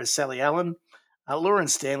Kreider as Sally Allen, Lauren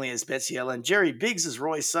Stanley as Betsy Allen, Jerry Biggs as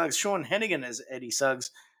Roy Suggs, Sean Hennigan as Eddie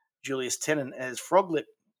Suggs, Julius Tennant as Froglip,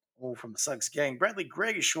 all from the Suggs gang, Bradley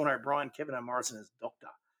Gregg as Sean O'Brien, Kevin O'Morrison as Doctor,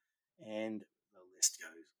 and the list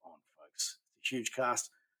goes on, folks. It's a huge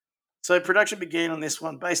cast. So production began on this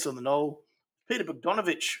one based on the novel. Peter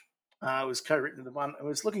Bogdanovich was co-written the one. I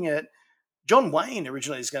was looking at John Wayne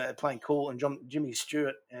originally is going to playing Cole and Jimmy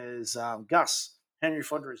Stewart as Gus, Henry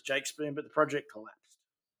Fonda as Jake Spoon, but the project collapsed.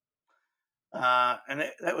 And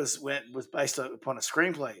that was based upon a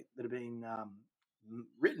screenplay that had been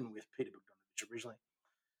written with Peter Bogdanovich originally.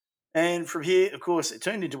 And from here, of course, it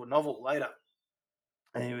turned into a novel later.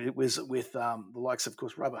 And it was with the likes of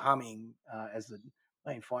course, Robert Humming as the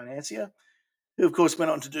main financier, who, of course, went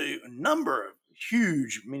on to do a number of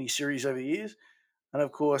huge miniseries over the years. And,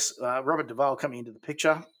 of course, Robert Duvall coming into the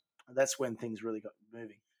picture. That's when things really got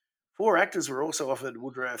moving. 4 actors were also offered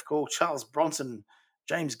Woodrow F. Cole, Charles Bronson,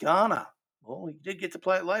 James Garner. Well, he did get to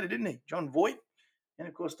play it later, didn't he? John Voight, and,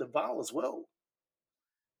 of course, Duvall as well.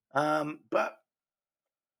 But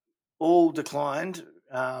all declined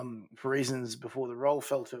for reasons before the role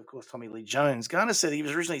fell to, of course, Tommy Lee Jones. Garner said he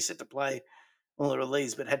was originally set to play one of the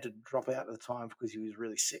leads, but had to drop out at the time because he was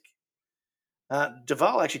really sick.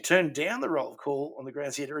 Duvall actually turned down the role of Call on the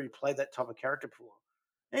grounds he had already played that type of character before,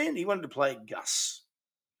 and he wanted to play Gus.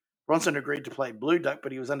 Bronson agreed to play Blue Duck,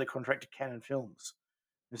 but he was under contract to Canon Films,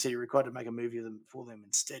 and said he required to make a movie of them for them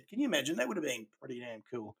instead. Can you imagine? That would have been pretty damn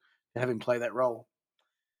cool to have him play that role.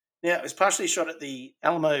 Now, it was partially shot at the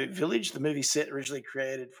Alamo Village, the movie set originally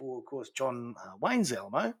created for, of course, John Wayne's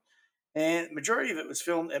Alamo. And the majority of it was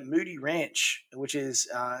filmed at Moody Ranch, which is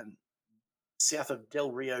south of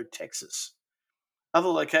Del Rio, Texas. Other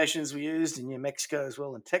locations were used in New Mexico as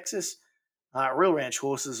well, and Texas. Real ranch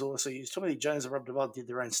horses also used. Tommy Lee Jones and Rob Duvall did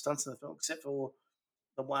their own stunts in the film, except for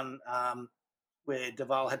the one where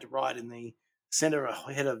Duvall had to ride in the center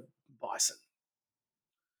ahead of bison.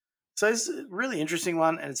 So it's a really interesting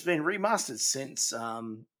one, and it's been remastered since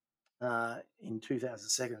in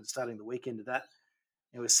 2002, starting the weekend of that.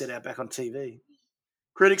 It was set out back on TV.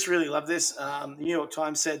 Critics really love this. The New York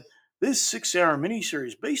Times said, this 6-hour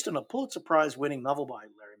miniseries based on a Pulitzer Prize-winning novel by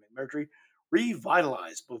Larry McMurtry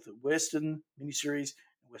revitalized both the Western miniseries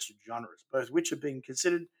and Western genres, both of which have been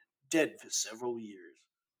considered dead for several years.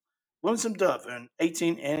 Lonesome Dove earned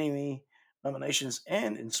 18 Emmy nominations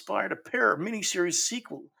and inspired a pair of miniseries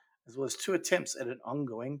sequels, as well as 2 attempts at an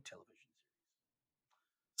ongoing television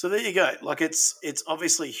series. So there you go. Like it's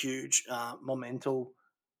obviously huge, monumental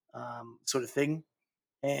sort of thing,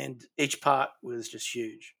 and each part was just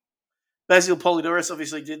huge. Basil Polidoris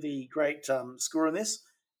obviously did the great score on this.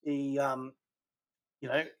 He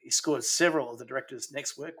scored several of the director's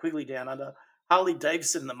next work: Quigley Down Under, Harley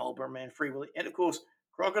Davidson, The Marlboro Man, Free Willy, and of course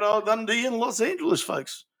Crocodile Dundee in Los Angeles,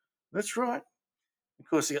 folks. That's right. Of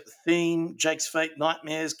course, you got the Theme, Jake's Fate,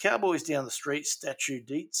 Nightmares, Cowboys Down the Street, Statue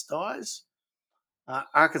Deets Dies,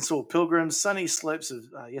 Arkansas Pilgrims, Sunny Slopes of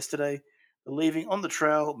Yesterday, The Leaving, On the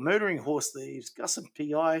Trail, Murdering Horse Thieves, Gus and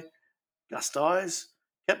P.I., Gus Dies,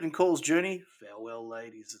 Captain Call's Journey, Farewell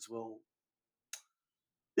Ladies as well.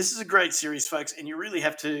 This is a great series, folks, and you really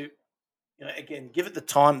have to, again, give it the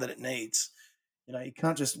time that it needs. You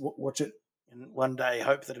can't just watch it in one day,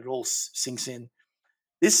 hope that it all sinks in.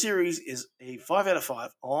 This series is a 5 out of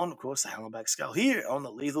 5 on, of course, the Hammerback Skull here on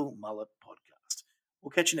the Lethal Mullet podcast.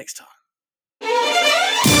 We'll catch you next time.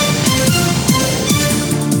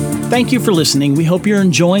 Thank you for listening. We hope you're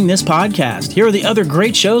enjoying this podcast. Here are the other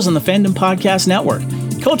great shows on the Fandom Podcast Network.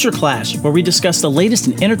 Culture Clash, where we discuss the latest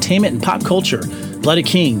in entertainment and pop culture. Blooded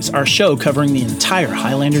Kings, our show covering the entire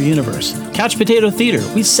Highlander universe. Couch Potato Theater,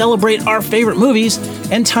 we celebrate our favorite movies.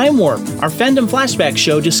 And Time Warp, our fandom flashback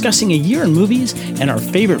show discussing a year in movies and our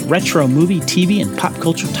favorite retro movie, TV, and pop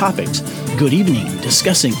culture topics. Good Evening,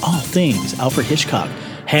 discussing all things Alfred Hitchcock.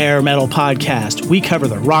 Hair Metal Podcast, we cover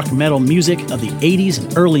the rock metal music of the 80s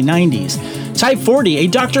and early 90s. Type 40, a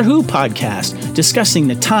Doctor Who podcast, discussing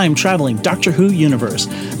the time-traveling Doctor Who universe.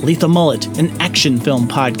 Lethal Mullet, an action film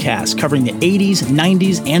podcast covering the 80s,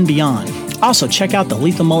 90s, and beyond. Also, check out the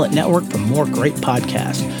Lethal Mullet Network for more great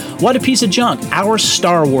podcasts. What a Piece of Junk, our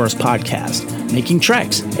Star Wars podcast. Making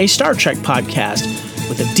Treks, a Star Trek podcast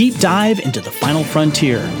with a deep dive into the final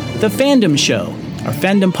frontier. The Fandom Show, our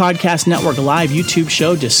Fandom Podcast Network live YouTube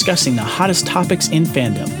show discussing the hottest topics in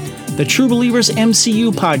fandom. The True Believers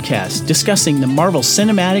MCU podcast, discussing the Marvel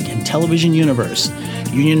Cinematic and Television Universe.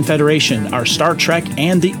 Union Federation, our Star Trek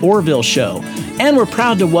and the Orville Show. And we're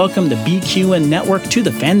proud to welcome the BQN Network to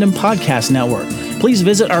the Fandom Podcast Network. Please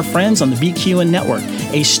visit our friends on the BQN Network,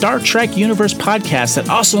 a Star Trek Universe podcast that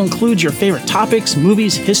also includes your favorite topics,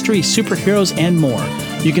 movies, history, superheroes, and more.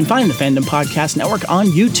 You can find the Fandom Podcast Network on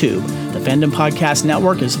YouTube. The Fandom Podcast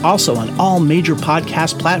Network is also on all major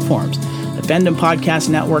podcast platforms. The Fandom Podcast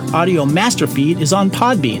Network audio master feed is on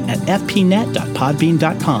Podbean at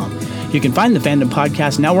fpnet.podbean.com. You can find the Fandom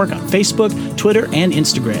Podcast Network on Facebook, Twitter, and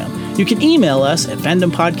Instagram. You can email us at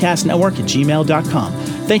fandompodcastnetwork@gmail.com.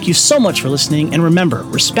 Thank you so much for listening, and remember,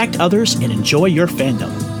 respect others and enjoy your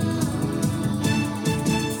fandom.